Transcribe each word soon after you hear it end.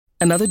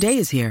Another day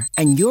is here,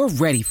 and you're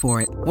ready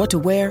for it. What to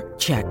wear?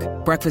 Check.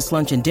 Breakfast,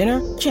 lunch, and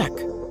dinner? Check.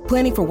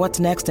 Planning for what's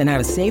next and how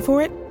to save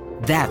for it?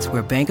 That's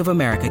where Bank of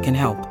America can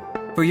help.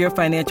 For your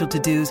financial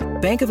to-dos,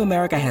 Bank of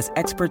America has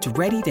experts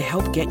ready to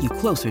help get you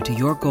closer to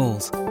your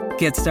goals.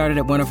 Get started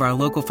at one of our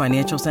local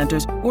financial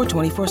centers or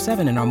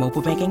 24/7 in our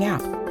mobile banking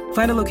app.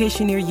 Find a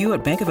location near you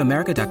at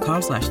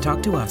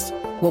bankofamerica.com/talktous.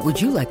 What would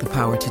you like the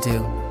power to do?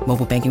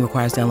 Mobile banking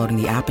requires downloading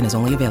the app and is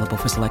only available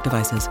for select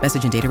devices.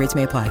 Message and data rates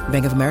may apply.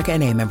 Bank of America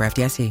N.A., member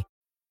FDIC.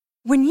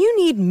 When you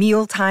need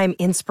mealtime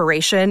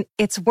inspiration,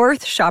 it's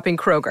worth shopping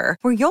Kroger,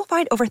 where you'll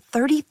find over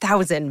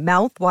 30,000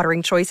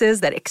 mouth-watering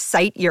choices that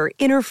excite your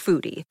inner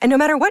foodie. And no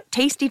matter what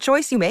tasty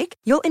choice you make,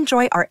 you'll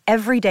enjoy our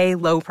everyday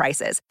low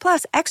prices,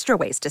 plus extra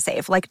ways to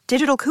save, like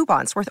digital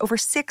coupons worth over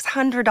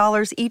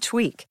 $600 each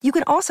week. You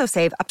can also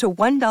save up to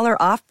 $1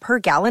 off per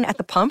gallon at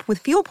the pump with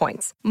fuel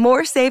points.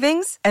 More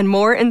savings and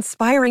more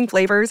inspiring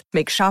flavors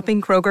make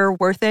shopping Kroger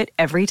worth it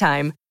every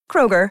time.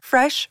 Kroger,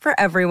 fresh for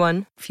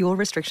everyone. Fuel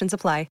restrictions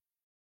apply.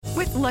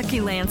 With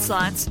Lucky Land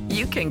Slots,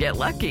 you can get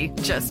lucky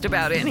just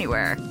about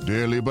anywhere.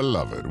 Dearly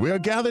beloved, we are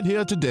gathered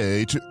here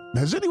today to...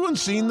 Has anyone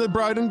seen the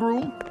bride and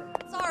groom?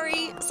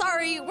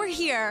 Sorry, we're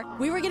here.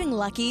 We were getting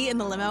lucky in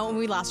the limo and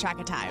we lost track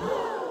of time.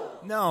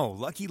 No,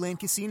 Lucky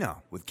Land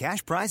Casino, with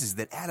cash prizes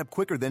that add up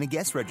quicker than a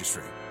guest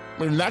registry.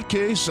 In that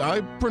case,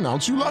 I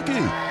pronounce you lucky.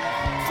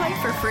 Play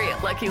for free at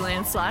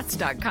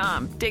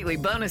LuckyLandSlots.com. Daily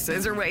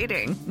bonuses are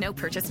waiting. No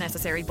purchase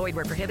necessary. Void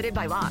where prohibited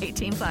by law.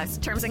 18+.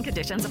 Terms and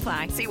conditions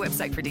apply. See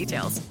website for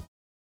details.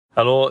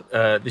 Hello,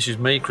 this is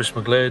me, Chris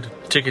McGlade.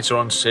 Tickets are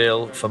on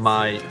sale for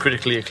my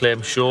critically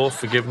acclaimed show,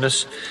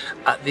 Forgiveness,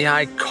 at the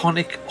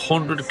iconic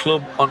 100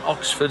 Club on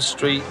Oxford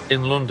Street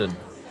in London.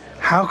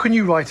 How can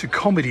you write a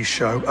comedy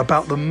show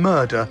about the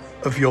murder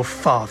of your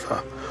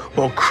father?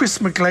 Well, Chris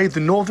McGlade,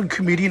 the Northern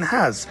comedian,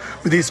 has,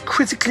 with his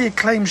critically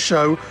acclaimed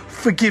show,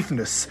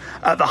 Forgiveness,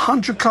 at the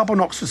 100 Club on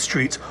Oxford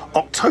Street,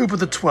 October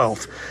the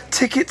 12th.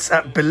 Tickets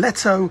at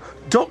biletto.co.uk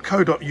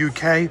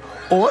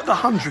or at the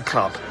 100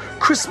 Club.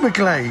 Chris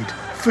McGlade,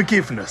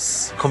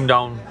 Forgiveness. Come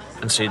down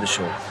and see the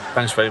show.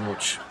 Thanks very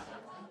much.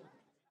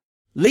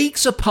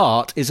 Leagues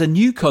Apart is a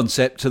new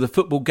concept to the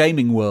football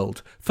gaming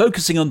world,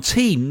 focusing on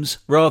teams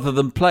rather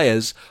than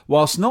players,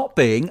 whilst not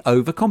being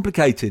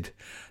overcomplicated.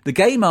 The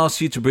game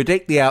asks you to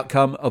predict the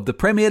outcome of the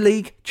Premier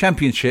League,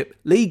 Championship,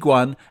 League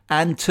One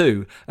and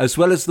Two, as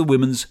well as the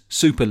Women's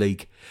Super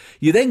League.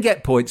 You then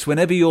get points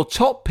whenever your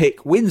top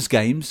pick wins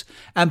games,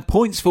 and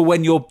points for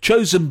when your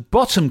chosen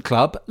bottom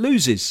club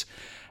loses.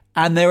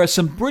 And there are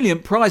some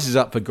brilliant prizes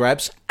up for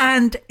grabs,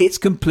 and it's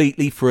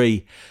completely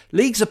free.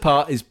 Leagues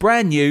Apart is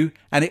brand new,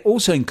 and it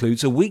also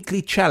includes a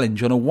weekly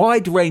challenge on a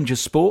wide range of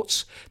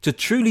sports to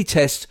truly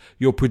test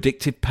your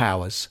predictive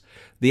powers.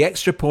 The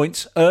extra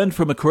points earned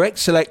from a correct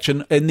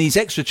selection in these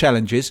extra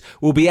challenges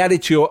will be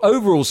added to your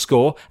overall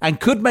score and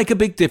could make a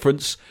big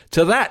difference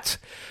to that.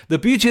 The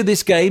beauty of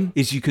this game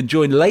is you can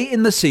join late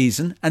in the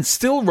season and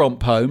still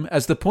romp home,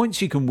 as the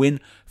points you can win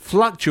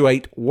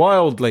fluctuate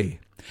wildly.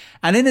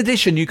 And in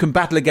addition, you can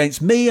battle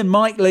against me and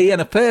Mike Lee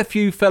and a fair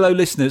few fellow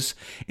listeners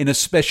in a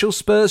special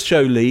Spurs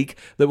Show League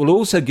that will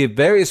also give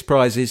various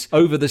prizes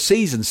over the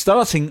season,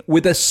 starting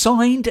with a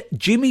signed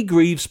Jimmy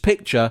Greaves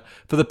picture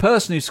for the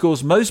person who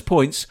scores most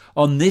points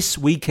on this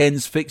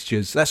weekend's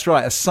fixtures. That's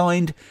right, a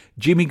signed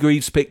Jimmy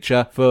Greaves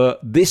picture for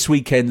this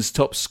weekend's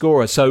top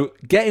scorer. So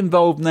get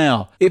involved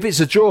now. If it's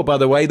a draw, by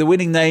the way, the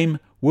winning name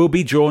will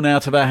be drawn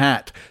out of a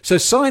hat. So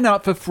sign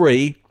up for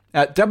free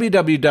at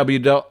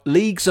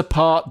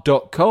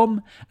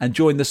www.leaguesapart.com and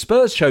join the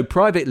Spurs Show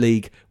private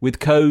league with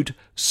code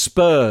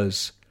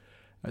SPURS.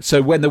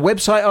 So when the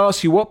website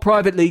asks you what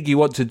private league you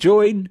want to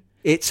join,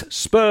 it's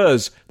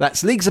Spurs.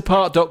 That's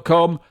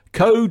leaguesapart.com,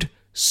 code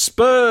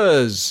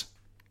SPURS.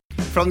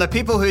 From the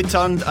people who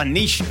turned a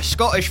niche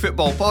Scottish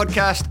football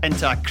podcast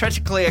into a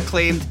critically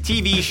acclaimed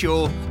TV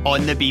show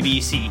on the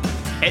BBC,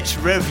 it's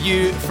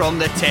Review from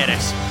the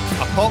Terrace,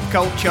 a pop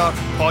culture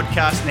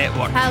podcast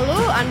network.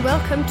 Hello and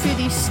welcome to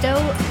the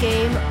Still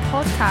Game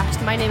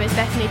podcast. My name is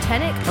Bethany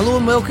Tennick. Hello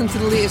and welcome to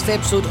the latest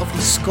episode of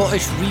the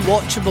Scottish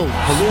Rewatchable.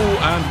 Hello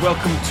and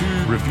welcome to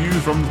Review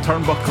from the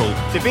Turnbuckle.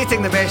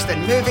 Debating the best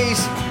in movies,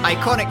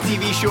 iconic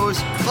TV shows,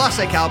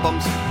 classic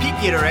albums, peak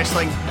era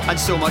wrestling, and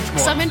so much more.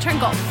 Some intern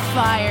got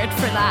fired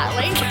for that.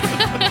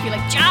 Be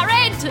like,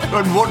 Jared!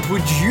 And what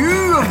would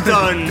you have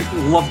done?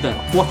 Loved it.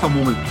 What a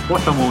moment.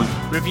 What a moment.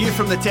 Review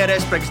from the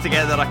Terrace brings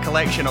together a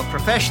collection of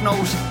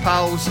professionals,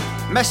 pals,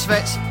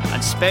 misfits,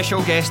 and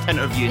special guest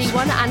interviews. The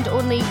one and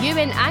only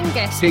Ewan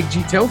Angus, Craig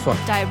G. Telfer,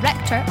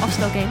 Director of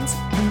Still Games,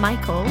 and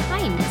Michael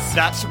Hines.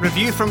 That's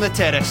Review from the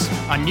Terrace,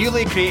 a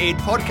newly created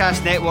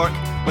podcast network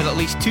with at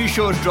least 2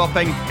 shows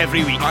dropping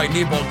every week. Aye,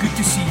 neighbour, good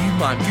to see you,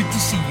 man. Good to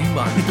see you,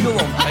 man. It's been a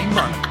long time,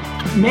 man.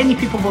 Many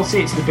people will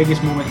say it's the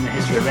biggest moment in the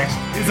history of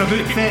wrestling. It's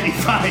about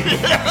 35.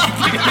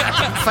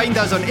 Find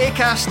us on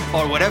Acast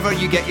or wherever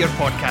you get your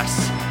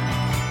podcasts.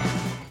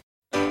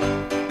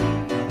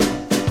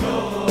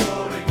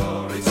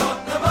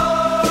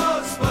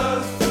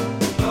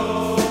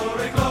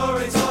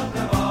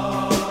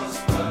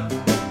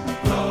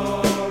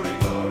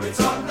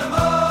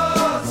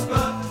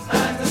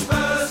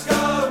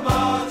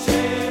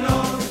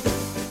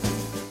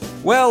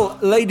 Well,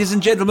 ladies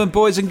and gentlemen,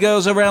 boys and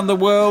girls around the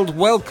world,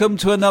 welcome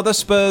to another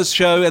Spurs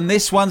show, and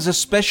this one's a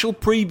special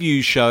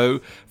preview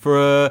show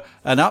for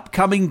an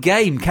upcoming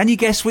game. Can you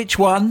guess which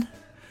one?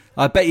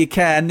 I bet you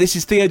can. This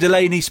is Theo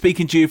Delaney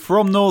speaking to you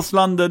from North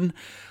London.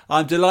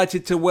 I'm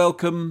delighted to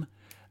welcome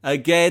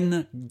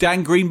again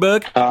Dan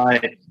Greenberg. Hi.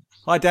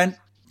 Hi, Dan.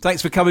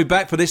 Thanks for coming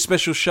back for this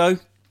special show.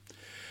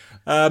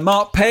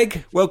 Mark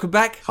Pegg, welcome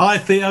back. Hi,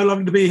 Theo.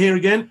 Lovely to be here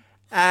again.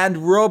 And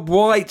Rob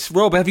White.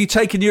 Rob, have you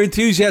taken your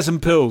enthusiasm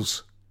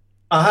pills?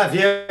 I have,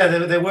 yeah.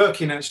 They're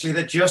working, actually.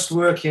 They're just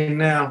working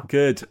now.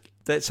 Good.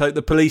 Let's hope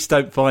the police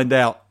don't find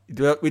out.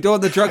 We don't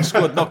want the drug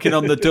squad knocking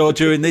on the door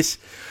during this.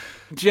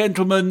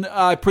 Gentlemen,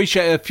 I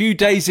appreciate it. A few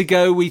days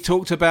ago, we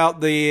talked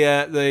about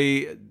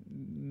the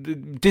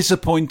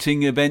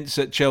disappointing events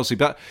at Chelsea,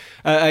 but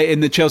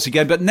in the Chelsea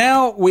game. But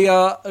now we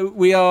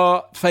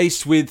are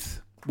faced with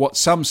what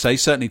some say,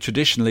 certainly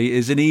traditionally,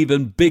 is an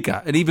even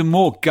bigger, an even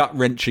more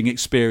gut-wrenching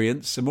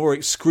experience, a more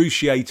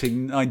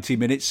excruciating 90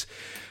 minutes,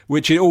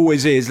 which it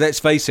always is, let's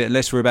face it,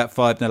 unless we're about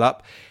 5-0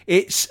 up.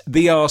 It's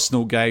the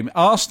Arsenal game.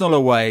 Arsenal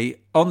away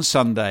on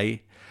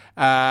Sunday.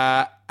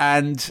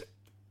 And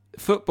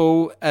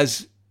football,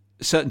 as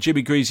certain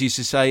Jimmy Greaves used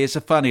to say, is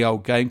a funny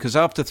old game, because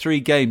after 3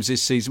 games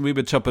this season, we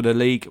were top of the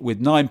league with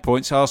 9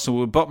 points.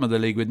 Arsenal were bottom of the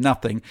league with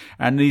nothing.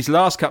 And these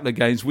last couple of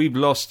games, we've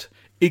lost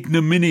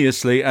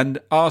ignominiously, and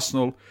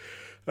Arsenal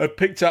have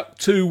picked up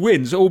 2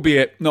 wins,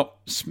 albeit not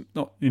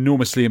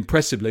enormously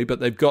impressively, but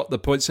they've got the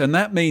points. And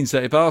that means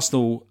that if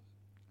Arsenal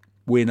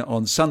win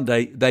on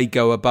Sunday, they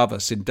go above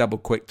us in double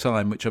quick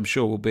time, which I'm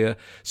sure will be a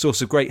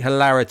source of great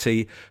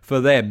hilarity for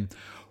them.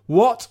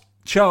 What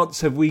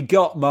chance have we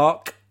got,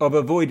 Mark, of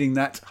avoiding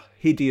that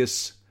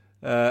hideous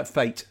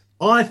fate?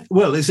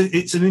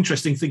 It's an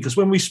interesting thing, because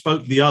when we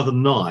spoke the other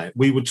night,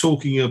 we were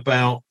talking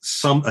about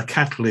a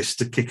catalyst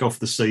to kick off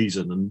the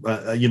season,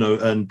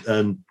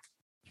 and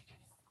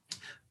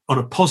on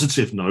a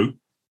positive note,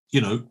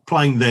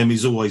 playing them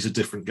is always a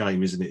different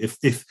game, isn't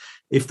it?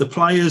 If the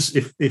players,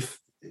 if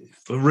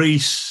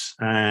Reece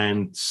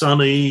and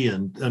Sonny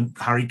and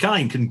Harry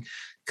Kane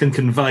can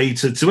convey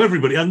to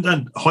everybody, and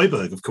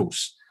Højbjerg, of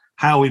course,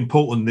 how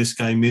important this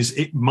game is,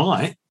 it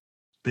might,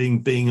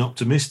 being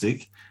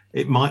optimistic,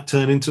 it might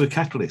turn into a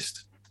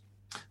catalyst,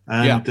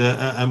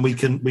 and we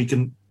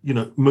can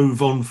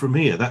move on from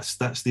here.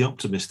 That's the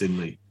optimist in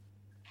me.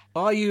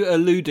 Are you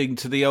alluding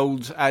to the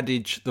old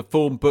adage, the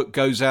form book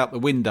goes out the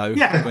window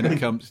when it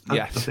comes?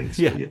 I think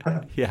so,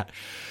 yeah.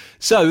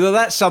 So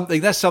that's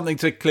something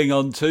to cling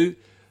on to.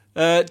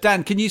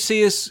 Dan, can you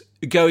see us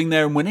going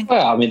there and winning?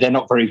 Well, I mean, they're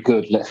not very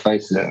good, let's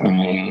face it. I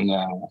mean,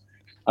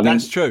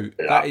 that's true.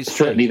 That is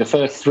certainly true. The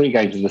first 3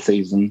 games of the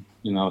season,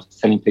 I was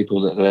telling people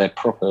that they're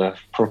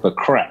proper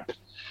crap.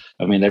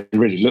 I mean, they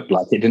really looked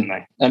like it, didn't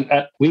they? And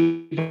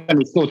we've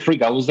only scored 3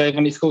 goals. They've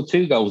only scored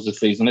 2 goals this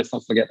season. Let's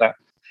not forget that.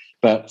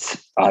 But,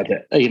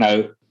 who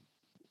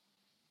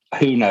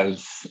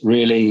knows?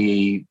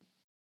 Really,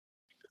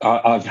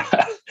 I've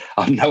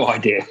no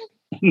idea.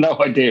 No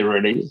idea,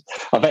 really.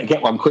 I better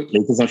get one quickly,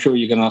 because I'm sure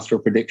you're going to ask for a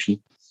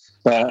prediction.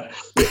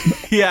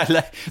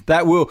 Yeah,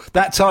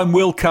 that time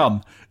will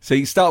come. So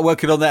you start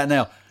working on that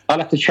now. I'll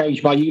have to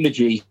change my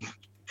eulogy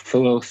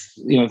for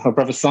my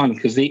brother Simon,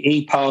 because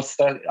he passed.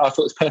 I thought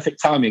it was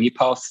perfect timing. He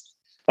passed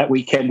that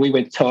weekend. We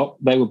went top.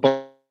 They were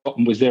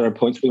bottom with 0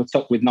 points. We were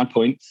top with 9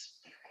 points.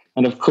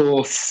 And of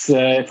course,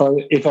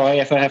 if I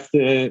ever have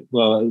to,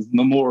 as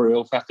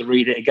memorial, if I have to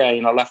read it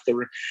again, I'll have to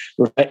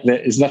reflect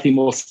that there's nothing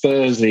more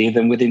Spursy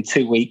than within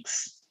 2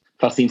 weeks,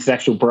 plus the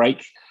international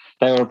break,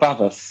 they were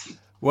above us.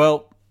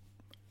 Well,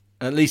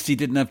 at least he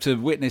didn't have to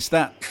witness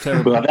that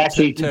terrible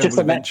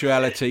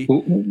eventuality.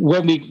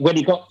 When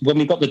we got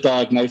the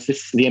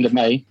diagnosis at the end of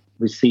May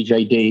with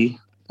CJD,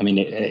 I mean,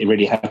 it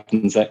really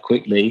happens that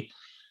quickly.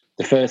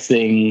 The first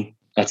thing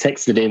I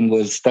texted him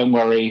was, "Don't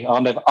worry,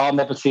 I'll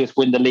never see us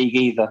win the league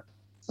either."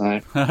 So.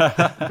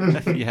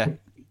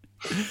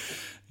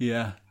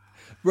 Yeah.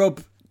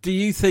 Rob, do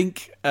you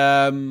think?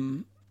 I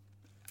mean,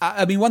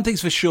 one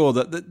thing's for sure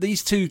that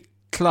these 2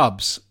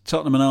 clubs,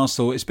 Tottenham and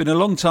Arsenal, it's been a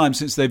long time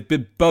since they've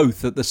been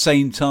both at the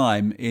same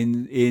time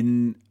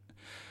in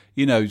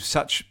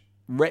such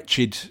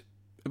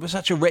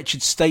a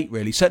wretched state,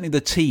 really. Certainly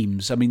the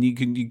teams. I mean, you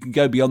can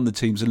go beyond the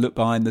teams and look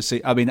behind the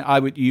scenes. I mean,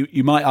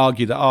 you might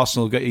argue that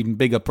Arsenal got even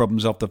bigger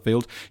problems off the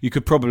field. You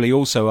could probably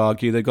also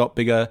argue they've got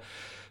bigger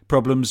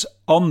problems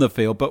on the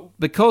field. But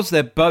because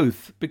they're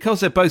both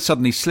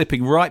suddenly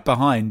slipping right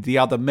behind the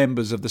other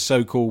members of the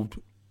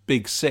so-called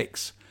Big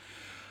Six,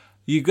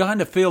 you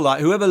kind of feel like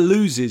whoever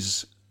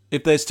loses,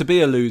 if there's to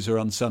be a loser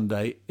on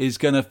Sunday, is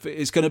going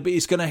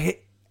to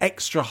hit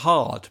extra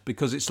hard,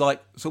 because it's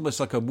almost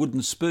like a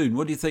wooden spoon.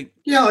 What do you think?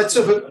 Yeah, I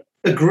sort of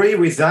agree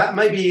with that.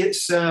 Maybe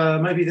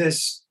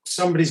there's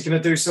somebody's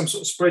going to do some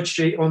sort of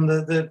spreadsheet on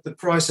the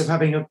price of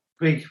having a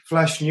big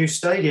flash new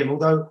stadium,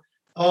 although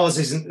theirs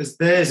isn't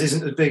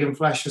as big and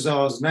flash as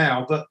ours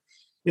now. But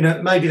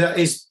maybe that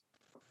is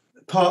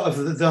part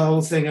of the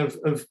whole thing of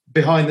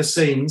behind the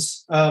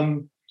scenes.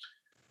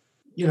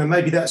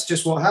 Maybe that's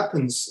just what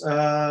happens.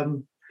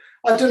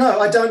 I don't know.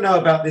 I don't know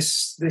about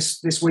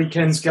this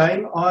weekend's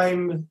game.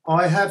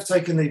 I have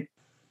taken the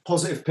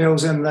positive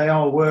pills and they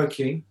are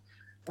working.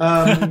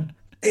 I don't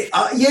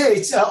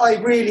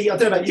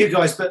know about you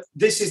guys, but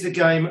this is the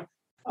game.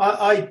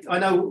 I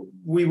know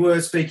we were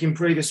speaking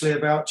previously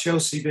about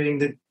Chelsea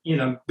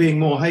being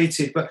more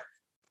hated, but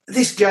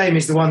this game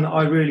is the one that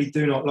I really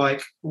do not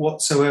like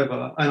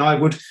whatsoever. And I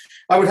would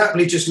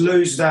happily just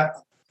lose that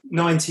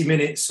 90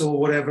 minutes or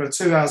whatever,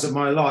 2 hours of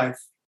my life,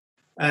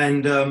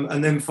 and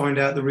then find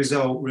out the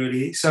result,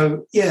 really.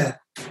 So, yeah.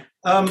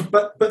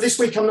 But this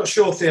week, I'm not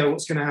sure, Theo,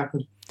 what's going to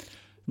happen.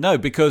 No,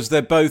 because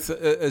they're both,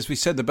 as we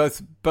said, they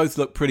both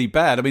look pretty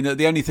bad. I mean,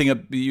 the only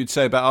thing you'd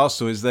say about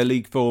Arsenal is their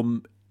league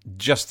form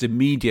just in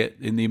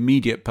the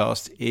immediate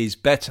past is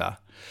better.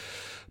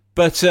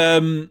 But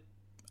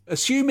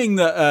assuming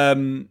that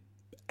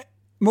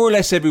more or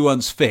less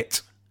everyone's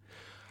fit,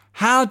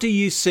 how do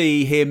you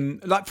see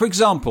him? Like, for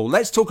example,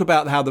 let's talk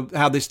about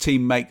how this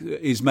team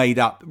is made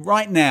up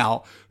right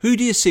now. Who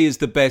do you see as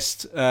the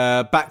best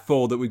back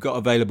four that we've got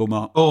available,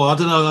 Mark? Oh, I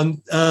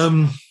don't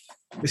know.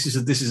 This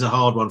is a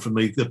hard one for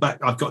me. The back,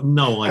 I've got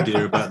no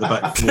idea about the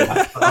back four.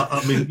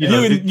 I mean,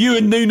 you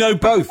and Nuno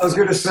both. I was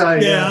going to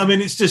say, yeah. I mean,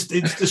 it's just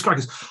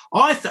crackers.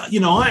 I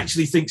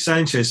actually think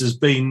Sanchez has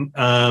been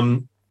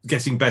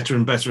getting better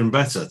and better and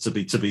better. To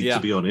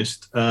be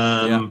honest,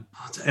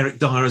 Eric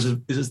Dyer as a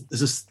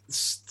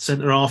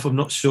centre half. I'm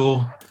not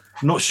sure.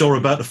 I'm not sure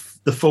about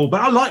the full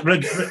back. I like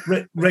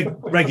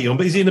Reguilon,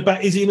 but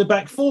is he in the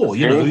back four? Would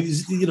you?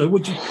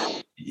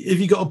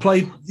 If you got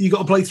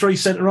to play three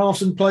centre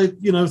halves and play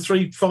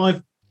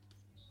 3-5.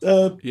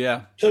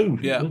 2.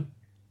 Yeah.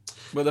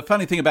 Well, the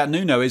funny thing about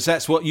Nuno is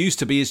that's what used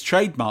to be his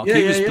trademark.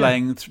 He was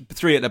playing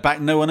three at the back.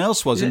 No one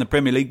else was in the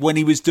Premier League when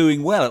he was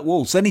doing well at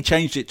Wolves. Then he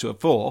changed it to a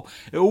 4.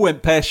 It all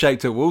went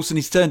pear-shaped at Wolves, and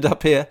he's turned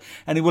up here,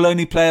 and he will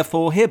only play a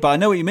 4 here. But I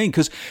know what you mean,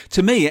 because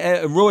to me,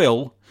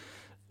 Royal,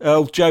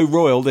 Joe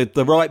Royal,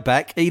 the right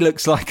back, he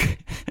looks like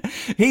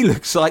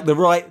the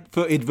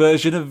right-footed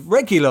version of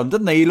Reguilon,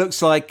 doesn't he? He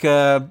looks like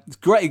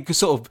great,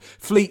 sort of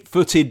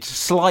fleet-footed,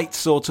 slight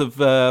sort of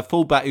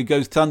fullback who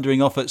goes thundering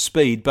off at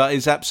speed, but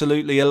is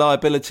absolutely a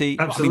liability.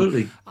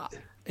 Absolutely. I mean,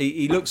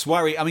 he looks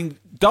worried. I mean,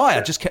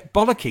 Dyer just kept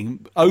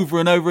bollocking over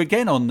and over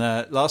again on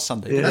last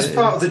Sunday. Yeah. That's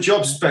part of the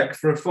job spec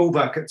for a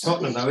fullback at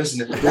Tottenham, though,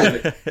 isn't it?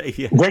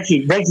 Really?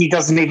 Reggie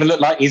doesn't even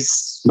look like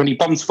when he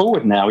bombs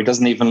forward now, he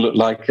doesn't even look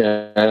like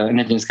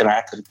anything's going to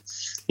happen.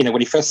 When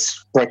he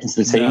first broke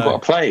into the team,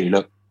 got to play. He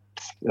did.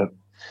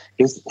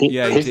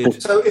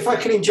 So if I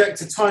can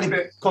inject a tiny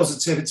bit of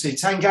positivity,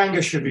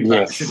 Tanganga should be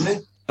back, shouldn't he?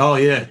 Oh,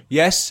 yeah.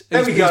 Yes.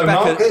 There we go,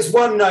 Mark. There's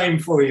one name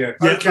for you.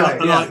 Yeah, okay. I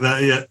like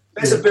that, yeah.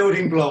 There's a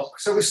building block.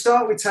 So we'll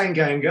start with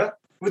Tanganga.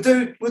 We'll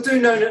do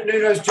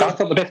Nuno's job. I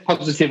thought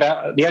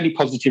the only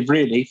positive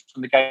really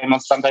from the game on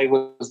Sunday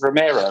was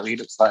Romero. He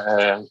looks like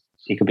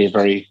he could be a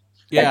very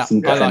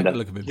excellent defender. I like the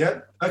look of him.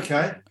 Yeah,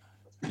 okay.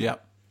 Yeah,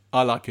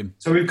 I like him.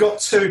 So we've got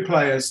 2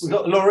 players. We've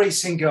got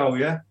Lloris in goal,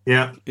 yeah?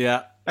 Yeah.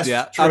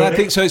 That's and I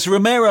think so. It's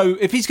Romero.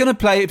 If he's going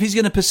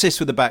to persist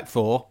with the back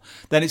 4,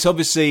 then it's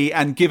obviously,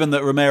 and given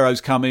that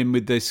Romero's come in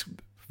with this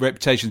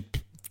reputation,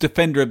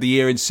 Defender of the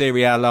Year in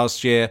Serie A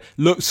last year,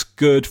 looks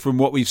good from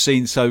what we've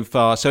seen so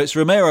far. So it's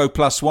Romero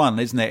 +1,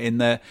 isn't it, in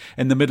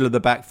the middle of the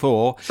back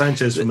 4?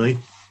 Sanchez for me.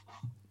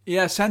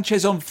 Yeah,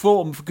 Sanchez on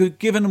form.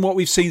 Given what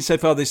we've seen so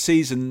far this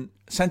season,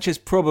 Sanchez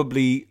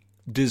probably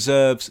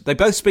deserves. They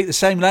both speak the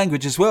same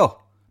language as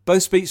well.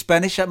 Both speak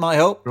Spanish. That might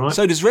help. Right.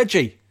 So does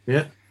Reggie.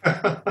 Yeah.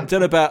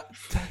 Don't know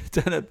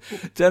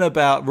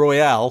about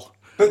Royale.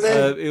 But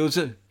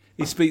then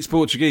he speaks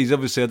Portuguese.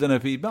 Obviously, I don't know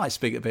if he might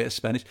speak a bit of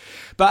Spanish.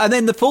 And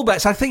then the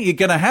fullbacks, I think you're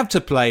going to have to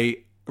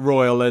play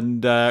Royal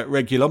and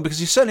Reguilon,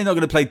 because you're certainly not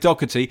going to play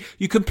Doherty.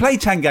 You can play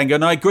Tanganga,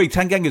 and I agree,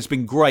 Tanganga's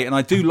been great, and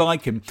I do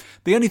like him.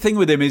 The only thing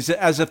with him is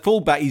that as a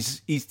fullback,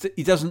 he's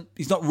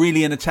not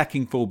really an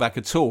attacking fullback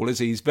at all, is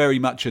he? He's very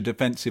much a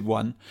defensive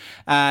one.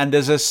 And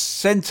as a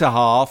centre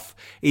half,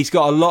 he's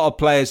got a lot of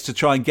players to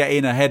try and get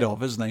in ahead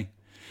of, hasn't he?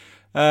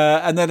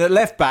 And then at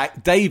left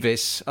back,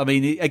 Davis. I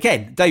mean,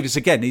 Davis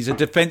again, he's a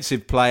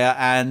defensive player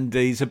and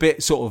he's a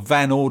bit sort of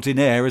Van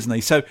Ordinaire, isn't he?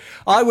 So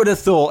I would have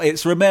thought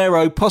it's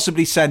Romero,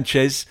 possibly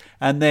Sanchez,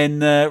 and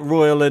then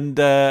Royal and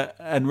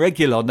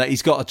Reguilon that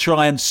he's got to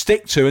try and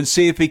stick to and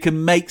see if he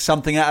can make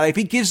something out of it. If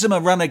he gives them a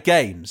run of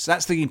games,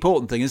 that's the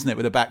important thing, isn't it,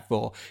 with a back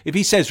 4? If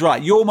he says,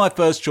 right, you're my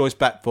first choice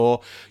back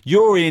 4,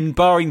 you're in,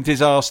 barring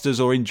disasters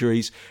or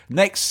injuries,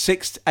 next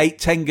 6, 8,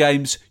 10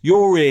 games,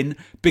 you're in,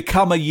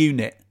 become a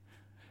unit.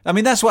 I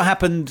mean, that's what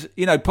happened.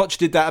 Poch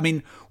did that. I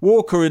mean,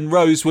 Walker and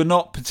Rose were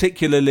not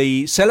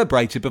particularly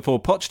celebrated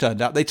before Poch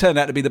turned up. They turned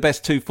out to be the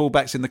best 2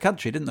 fullbacks in the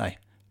country, didn't they?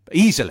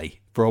 Easily,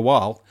 for a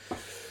while.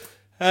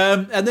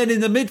 And then in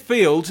the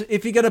midfield,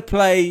 if you're going to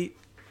play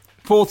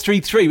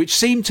 4-3-3, which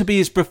seemed to be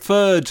his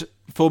preferred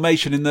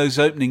formation in those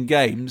opening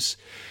games,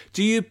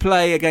 do you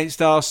play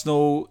against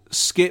Arsenal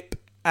Skip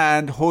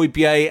and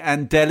Højbjerg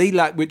and Dele,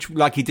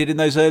 like he did in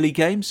those early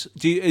games?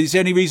 Is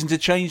there any reason to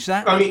change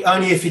that?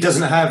 Only if he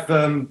doesn't have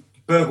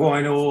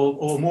Bergwijn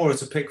or Moura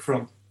to pick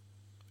from.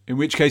 In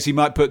which case he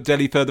might put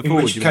Dele further forward.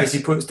 In which case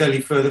he puts Dele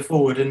further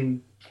forward,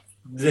 and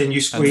then you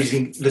squeeze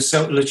in Lo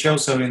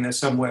Celso in there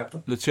somewhere.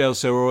 Lo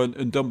Celso or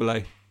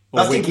Ndombele.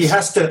 I think he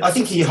has to. I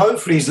think he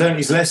hopefully has learned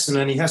his lesson,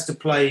 and he has to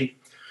play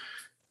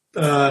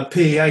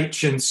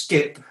PH and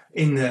Skip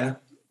in there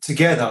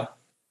together,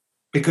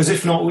 because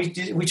if not, we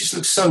just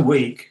look so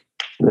weak.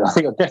 I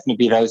think it'll definitely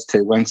be those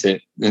two, won't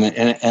it?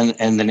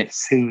 And then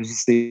it's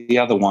who's the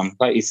other one?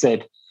 Like you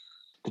said,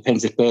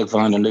 depends if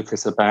Bergwijn and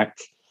Lucas are back.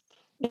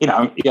 You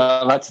know,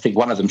 I'd like to think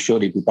one of them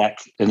surely be back,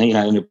 and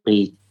it'll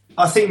be.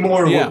 I think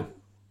Moura.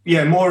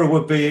 Moura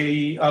would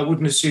be. I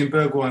wouldn't assume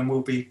Bergwijn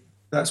will be.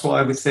 That's what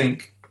I would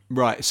think.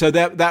 Right. So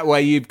that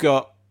way you've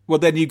got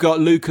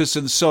Lucas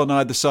and Son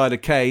either side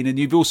of Kane, and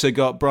you've also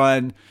got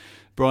Brian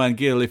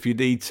Gill if you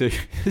need to.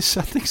 There's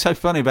something so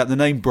funny about the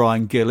name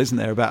Brian Gill, isn't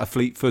there? About a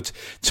Fleetfoot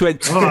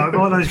 20.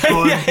 My name's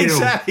Brian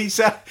Gill.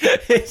 Exactly.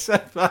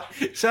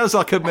 It sounds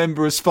like a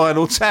member of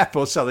Spinal Tap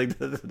or something,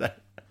 doesn't it?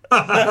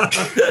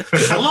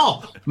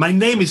 Hello, my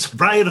name is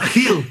Brian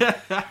Hill.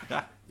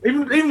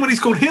 Even when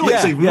he's called Hill,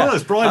 it's even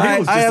worse. Brian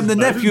Hill. I am the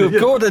nephew of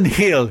Gordon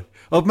Hill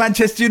of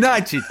Manchester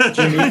United.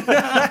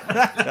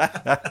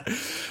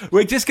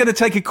 We're just going to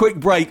take a quick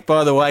break,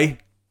 by the way.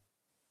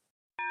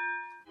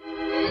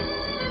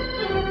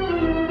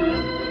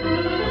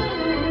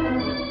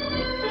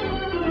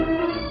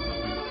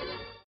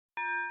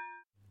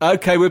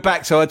 Okay, we're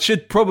back, so I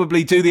should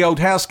probably do the old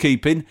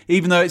housekeeping,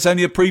 even though it's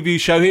only a preview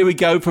show. Here we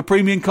go. For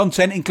premium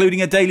content,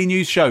 including a daily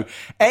news show,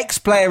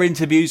 ex-player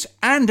interviews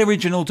and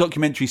original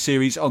documentary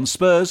series on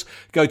Spurs,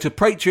 go to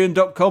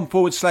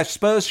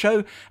patreon.com/Spurs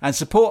Show and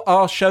support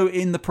our show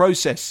in the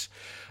process.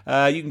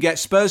 You can get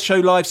Spurs Show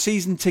live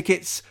season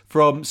tickets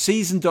from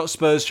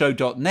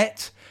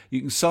season.spursshow.net. You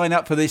can sign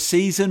up for this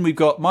season. We've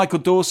got Michael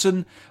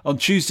Dawson on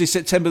Tuesday,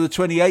 September the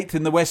 28th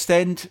in the West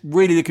End.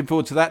 Really looking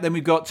forward to that. Then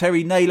we've got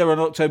Terry Naylor on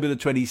October the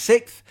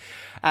 26th.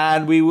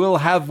 And we will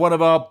have one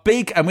of our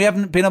big, and we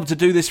haven't been able to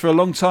do this for a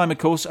long time, of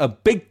course, a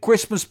big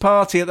Christmas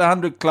party at the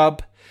 100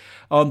 Club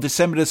on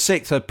December the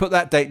 6th. So put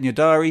that date in your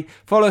diary.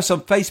 Follow us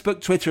on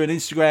Facebook, Twitter and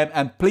Instagram.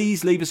 And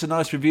please leave us a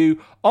nice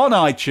review on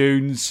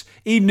iTunes,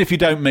 even if you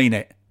don't mean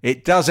it.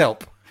 It does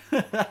help.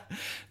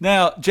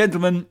 Now,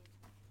 gentlemen,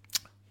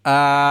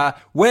 where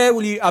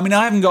will you? I mean,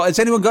 I haven't got. Has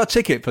anyone got a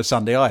ticket for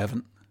Sunday? I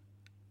haven't.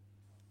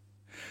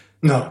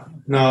 No,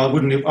 I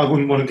wouldn't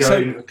want to go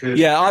in if I could.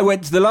 Yeah, I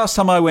went. The last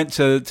time I went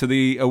to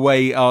the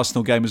away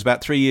Arsenal game was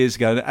about 3 years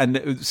ago,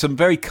 and some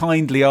very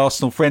kindly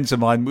Arsenal friends of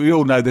mine. We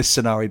all know this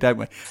scenario, don't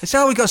we? They say,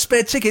 "Oh, we got a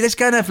spare ticket. Let's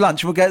go and have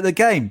lunch, and we'll go to the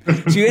game."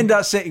 So you end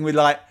up sitting with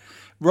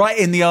right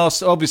in the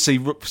arse, obviously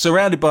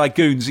surrounded by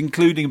goons,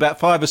 including about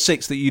 5 or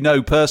 6 that you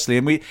know personally.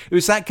 And it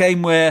was that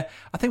game where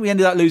I think we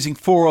ended up losing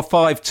 4 or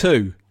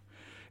 5-2.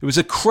 It was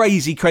a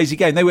crazy, crazy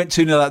game. They went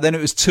 2-0 up, then it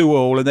was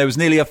 2-2, and there was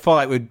nearly a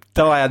fight where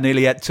Dyer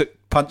nearly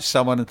punched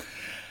someone.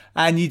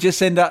 And you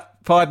just end up,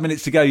 5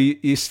 minutes to go,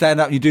 you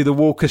stand up and you do the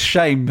walk of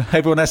shame.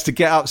 Everyone has to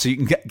get up so you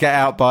can get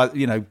out by,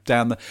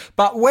 down the...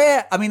 But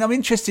I'm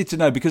interested to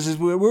know, because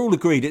we're all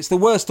agreed, it's the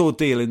worst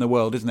ordeal in the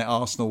world, isn't it,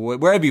 Arsenal?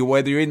 Whether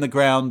you're in the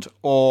ground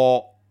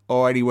or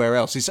anywhere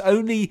else.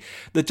 The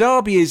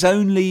derby is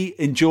only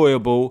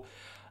enjoyable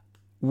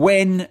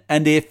when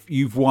and if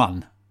you've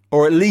won.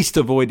 Or at least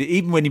avoid it.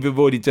 Even when you've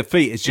avoided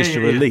defeat, it's just a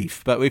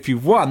relief. But if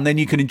you've won, then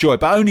you can enjoy it.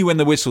 But only when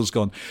the whistle's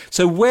gone.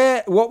 So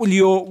what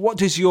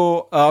does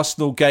your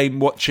Arsenal game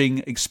watching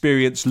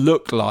experience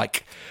look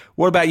like?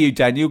 What about you,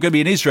 Dan? You're going to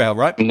be in Israel,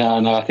 right?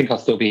 No, I think I'll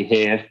still be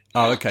here.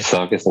 Oh, okay.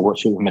 So I guess I'll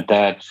watch it with my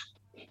dad,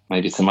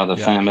 maybe some other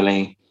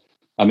family.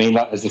 I mean,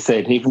 as I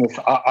said, even if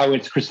I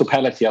went to Crystal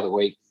Palace the other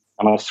week,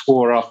 and I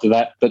swore after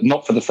that, but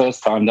not for the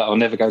first time, that I'll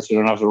never go to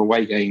another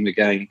away game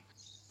again.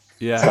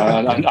 Yeah, so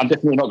I'm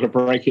definitely not going to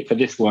break it for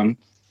this one.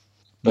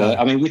 But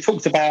I mean, we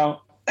talked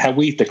about how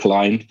we've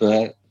declined,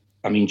 but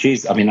I mean,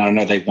 I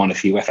know they've won a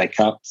few FA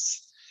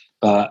Cups,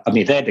 but I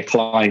mean, their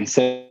decline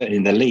certainly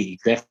in the league,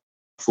 their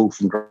fall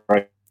from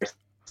grace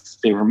has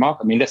been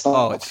remarkable. I mean, let's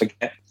not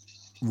forget.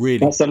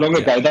 Really, not so long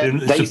ago,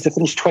 they used to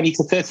finish 20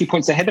 to 30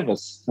 points ahead of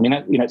us. I mean,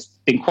 it's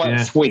been quite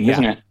a swing,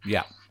 isn't it?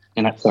 Yeah,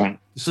 in that time,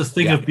 it's a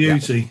thing of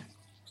beauty. Yeah.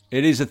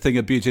 It is a thing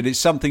of beauty, and it's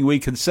something we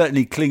can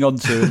certainly cling on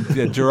to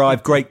and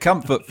derive great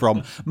comfort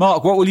from.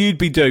 Mark, what will you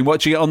be doing?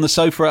 Watching it on the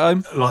sofa at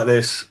home? Like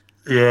this.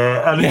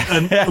 Yeah.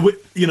 And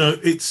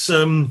it's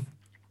all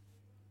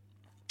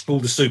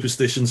the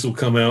superstitions will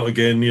come out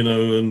again,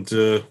 and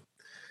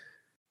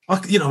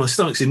my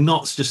stomach's in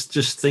knots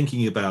just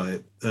thinking about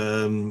it.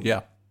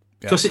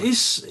 Because it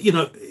is,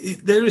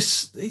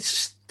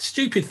 it's a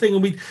stupid thing. I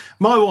mean,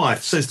 my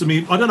wife says to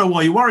me, "I don't know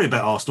why you worry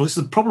about Arsenal. It's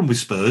the problem with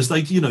Spurs.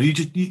 It's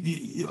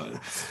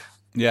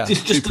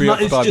just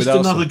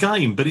another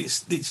game." But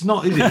it's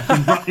not, is it?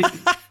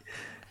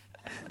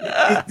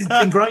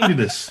 It's ingrained in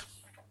us.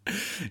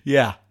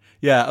 Yeah,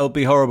 it'll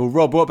be horrible.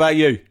 Rob, what about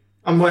you?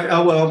 I'm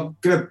going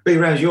to be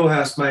around your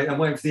house, mate. I'm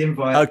waiting for the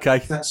invite. Okay.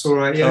 If that's all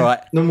right, yeah. All right.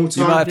 Normal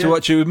time. You might have to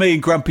watch it with me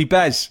and Grumpy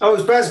Baz. Oh,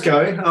 is Baz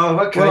going? Oh,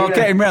 okay. Well, I'll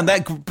get him round.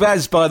 That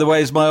Baz, by the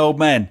way, is my old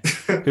man,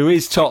 who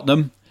is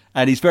Tottenham,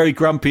 and he's very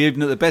grumpy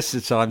even at the best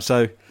of the time.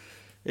 So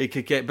He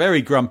could get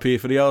very grumpy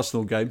for the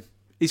Arsenal game.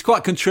 He's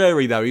quite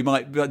contrary, though. He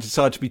might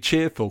decide to be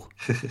cheerful.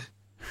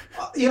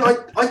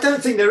 I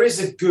don't think there is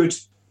a good...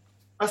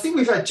 I think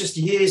we've had just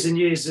years and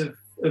years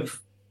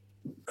of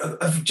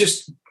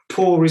just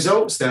poor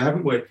results there,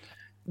 haven't we?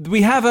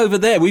 We have over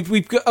there.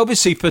 We've got,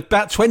 obviously, for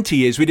about 20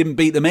 years, we didn't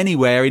beat them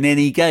anywhere in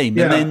any game.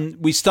 Yeah. And then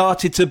we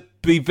started to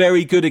be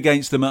very good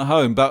against them at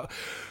home. But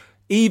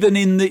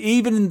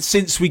even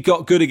since we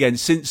got good again,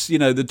 since,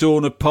 the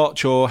dawn of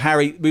Poch or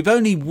Harry, we've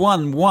only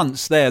won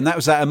once there, and that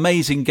was that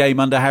amazing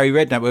game under Harry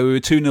Redknapp where we were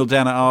 2-0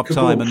 down at half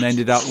time and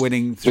ended up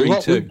winning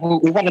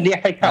 3-2. We won in the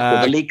FA Cup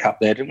or the League Cup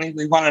there, didn't we?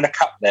 We won in a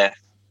cup there,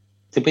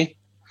 did we?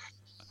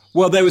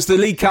 Well, there was the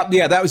League Cup.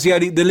 Yeah, that was the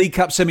League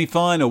Cup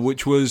semi-final,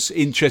 which was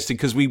interesting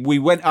because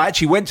I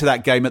actually went to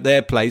that game at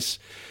their place.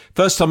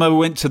 First time I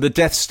went to the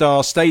Death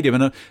Star Stadium,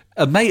 and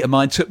a mate of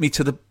mine took me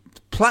to the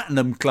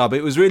Platinum Club.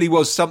 It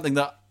was something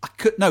that I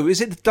could... No, is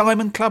it the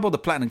Diamond Club or the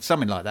Platinum?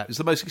 Something like that. It was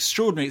the most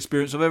extraordinary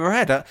experience I've ever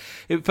had.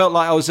 It felt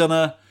like I was on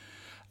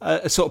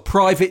a sort of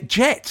private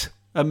jet.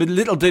 I mean,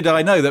 little did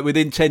I know that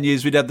within 10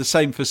 years we'd have the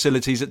same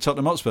facilities at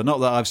Tottenham Hotspur. Not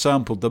that I've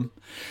sampled them.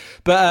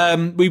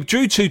 But we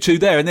drew 2-2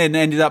 there and then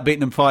ended up beating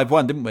them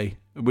 5-1, didn't we?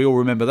 We all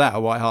remember that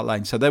at White Hart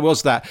Lane. So there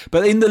was that.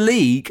 But in the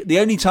league, the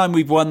only time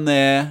we've won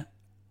there,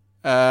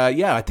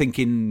 I think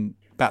in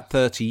about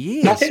 30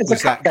 years,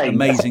 was that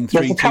amazing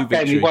 3-2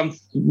 victory.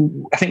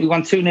 I think we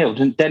won 2-0.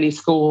 Didn't Delhi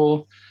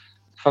score,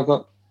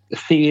 a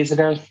few years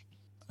ago?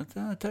 I'm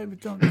not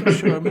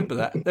sure I remember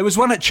that. There was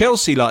one at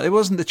Chelsea, it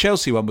wasn't the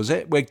Chelsea one, was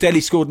it? Where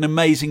Delhi scored an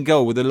amazing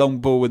goal with a long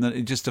ball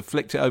and just to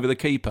flicked it over the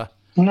keeper.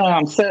 No,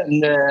 I'm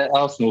certain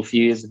Arsenal a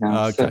few years ago.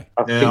 Oh, okay.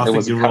 I think there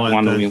was a cup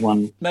one we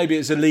won. Maybe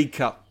it's a League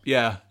Cup.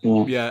 Yeah,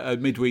 a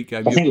midweek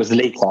game. I think it was the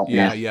League Cup.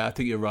 Yeah, I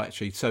think you're right,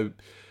 actually. So,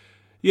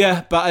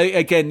 yeah, but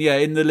again,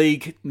 in the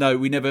league, no,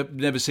 we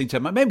never seem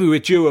to have. Maybe we're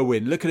due a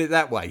win. Look at it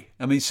that way.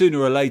 I mean, sooner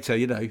or later,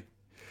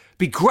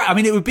 be great. I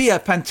mean, it would be a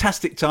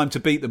fantastic time to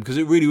beat them because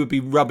it really would be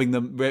rubbing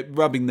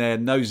their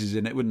noses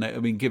in it, wouldn't it? I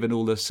mean, given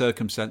all the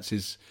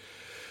circumstances.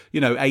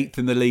 8th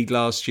in the league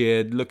last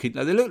year.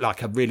 They look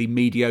like a really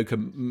mediocre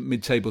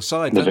mid-table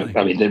side, don't they?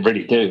 I mean, they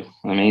really do.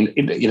 I mean,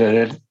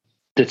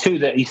 the two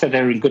that you said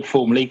they're in good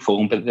form, league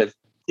form, but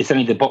it's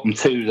only the bottom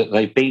two that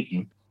they've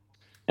beaten.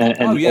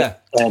 I mean,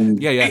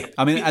 and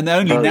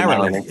they're only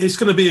narrowly. It's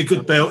going to be a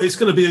good bell. It's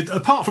going to be,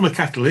 apart from a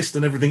catalyst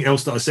and everything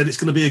else that I said, it's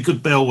going to be a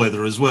good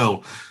bellwether as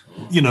well.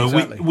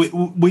 Exactly.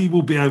 We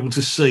will be able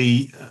to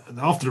see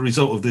after the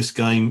result of this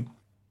game.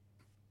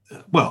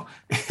 Well,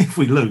 if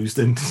we lose,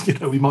 then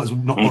we might as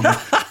well not bother.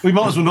 We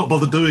might as well not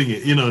bother doing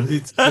it.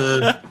 It's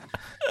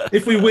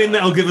if we win,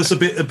 that'll give us a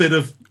bit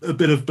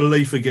of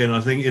belief again.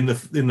 I think in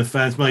the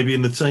fans, maybe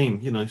in the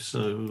team.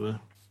 So.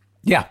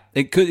 Yeah,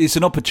 it could. It's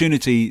an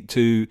opportunity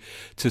to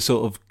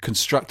sort of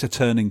construct a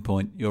turning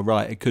point. You're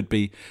right. It could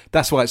be.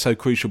 That's why it's so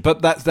crucial.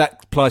 But that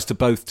applies to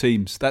both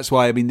teams. That's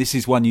why. I mean, this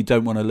is one you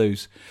don't want to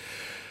lose.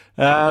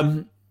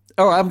 All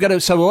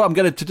right. So what I'm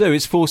going to do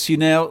is force you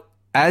now.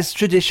 As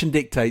tradition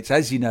dictates,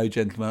 as you know,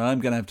 gentlemen, I'm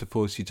going to have to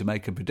force you to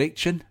make a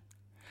prediction.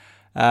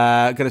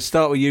 I'm going to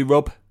start with you,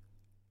 Rob.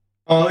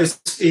 Oh,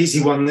 it's an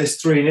easy one.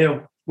 This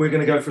 3-0. We're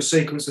going to go for a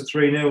sequence of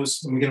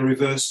 3-0s and we're going to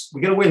reverse.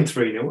 We're going to win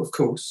 3-0, of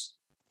course.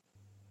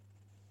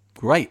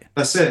 Great.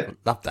 That's it.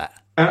 Love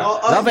that. And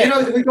Love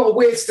it. We've got a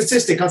weird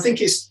statistic. I think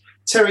it's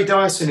Terry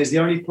Dyson is the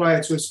only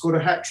player to have scored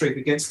a hat-trick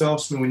against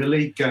Arsenal in a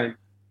league game.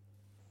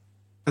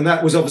 And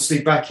that was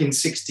obviously back in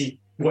 60,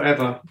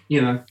 whatever,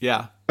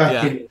 Yeah.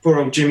 Back in poor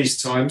old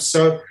Jimmy's time.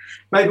 So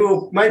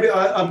maybe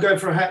I'm going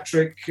for a hat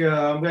trick.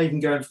 I'm even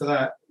going for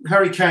that.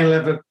 Harry Kane will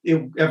have an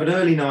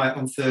early night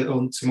on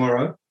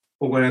tomorrow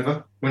or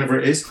whenever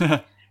it is.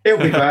 He'll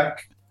be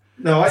back.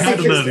 No, I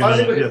think we're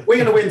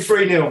going to win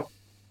 3-0.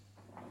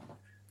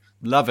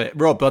 Love it,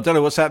 Rob. I don't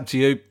know what's happened to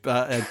you,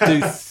 but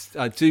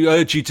I do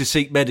urge you to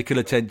seek medical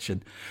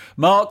attention.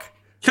 Mark,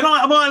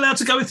 am I allowed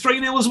to go with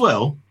 3-0 as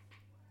well?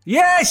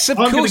 Yes, of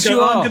course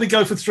you are. I'm going to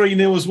go for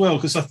 3-0 as well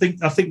because I think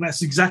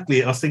that's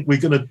exactly it. I think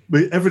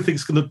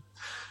everything's going to.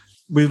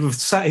 We've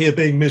sat here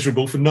being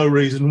miserable for no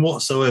reason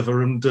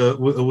whatsoever, and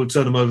we'll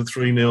turn them over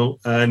 3-0.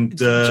 And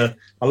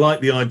I like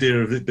the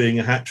idea of it being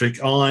a hat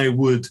trick. I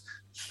would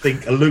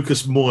think a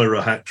Lucas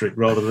Moura hat trick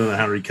rather than a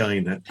Harry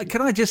Kane hat trick.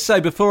 Can I just say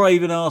before I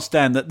even ask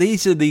Dan that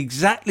these are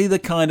exactly the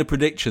kind of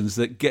predictions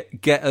that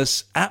get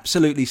us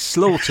absolutely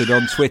slaughtered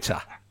on Twitter.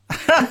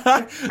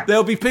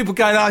 There'll be people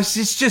going,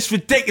 it's just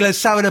ridiculous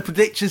some of the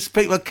predictions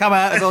people have come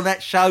out on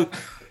that show.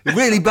 It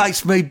really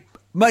makes my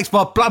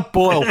blood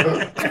boil.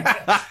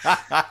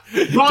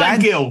 Ryan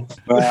Gill.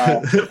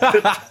 I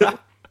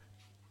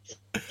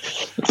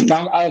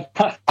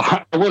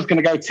was going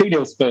to go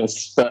 2-0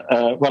 Spurs, but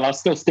I'll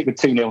still stick with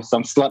 2-0, so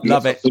I'm slightly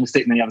sticking with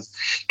the others.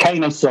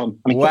 Kane and Son.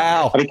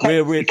 Wow.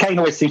 Kane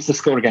always seems to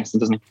score against them,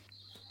 doesn't he?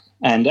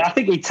 And I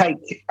think we take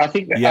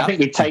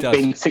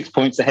being 6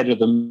 points ahead of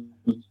them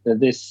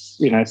this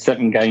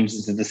 7 games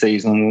into the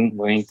season, won't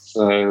we?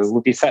 So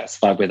we'll be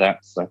satisfied with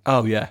that. So.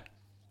 Oh yeah.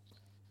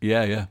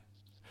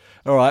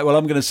 All right, well,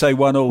 I'm going to say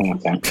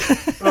 1-1.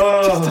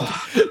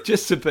 Oh.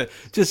 just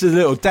a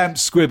little damp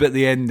squib at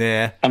the end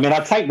there. I mean,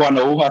 I'll take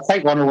 1-1. I'll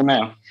take 1-1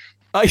 now.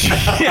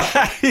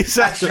 Yeah,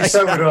 exactly. Actually,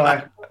 so would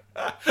I.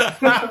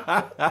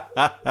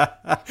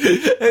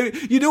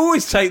 You'd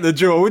always take the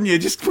draw, wouldn't you?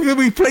 Can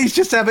we please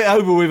just have it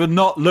over with and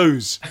not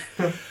lose?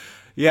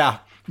 Yeah.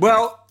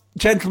 Well,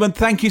 gentlemen,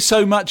 thank you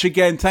so much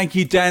again. Thank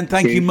you, Dan.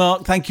 Thank you,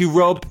 Mark. Thank you,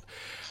 Rob.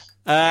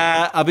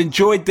 I've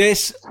enjoyed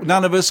this.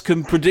 None of us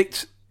can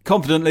predict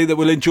confidently that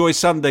we'll enjoy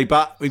Sunday,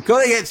 but we've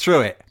got to get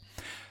through it.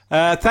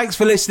 Thanks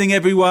for listening,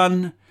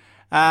 everyone.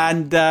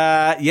 And,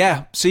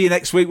 see you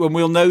next week when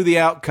we'll know the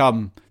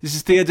outcome. This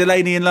is Theo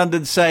Delaney in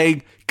London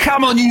saying,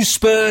 come on, you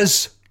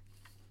Spurs!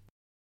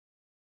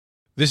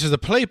 This is a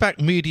Playback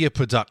Media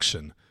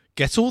production.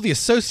 Get all the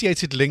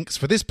associated links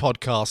for this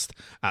podcast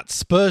at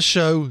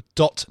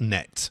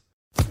spurshow.net.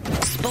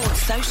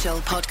 Sports Social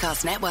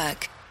Podcast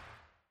Network.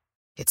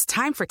 It's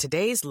time for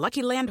today's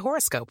Lucky Land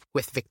horoscope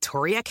with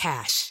Victoria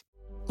Cash.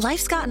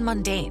 Life's gotten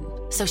mundane,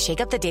 so shake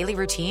up the daily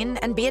routine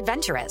and be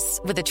adventurous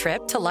with a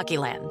trip to Lucky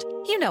Land.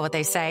 You know what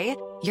they say,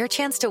 your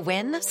chance to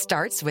win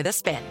starts with a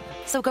spin.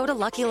 So go to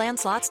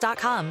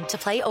LuckyLandSlots.com to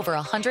play over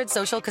 100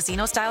 social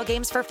casino-style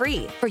games for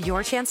free for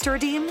your chance to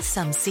redeem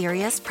some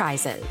serious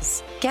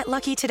prizes. Get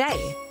lucky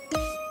today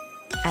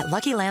at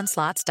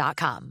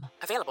LuckyLandSlots.com.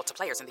 Available to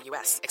players in the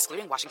U.S.,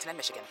 excluding Washington and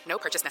Michigan. No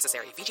purchase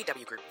necessary.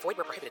 VGW Group. Void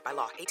where prohibited by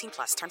law.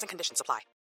 18+. Terms and conditions apply.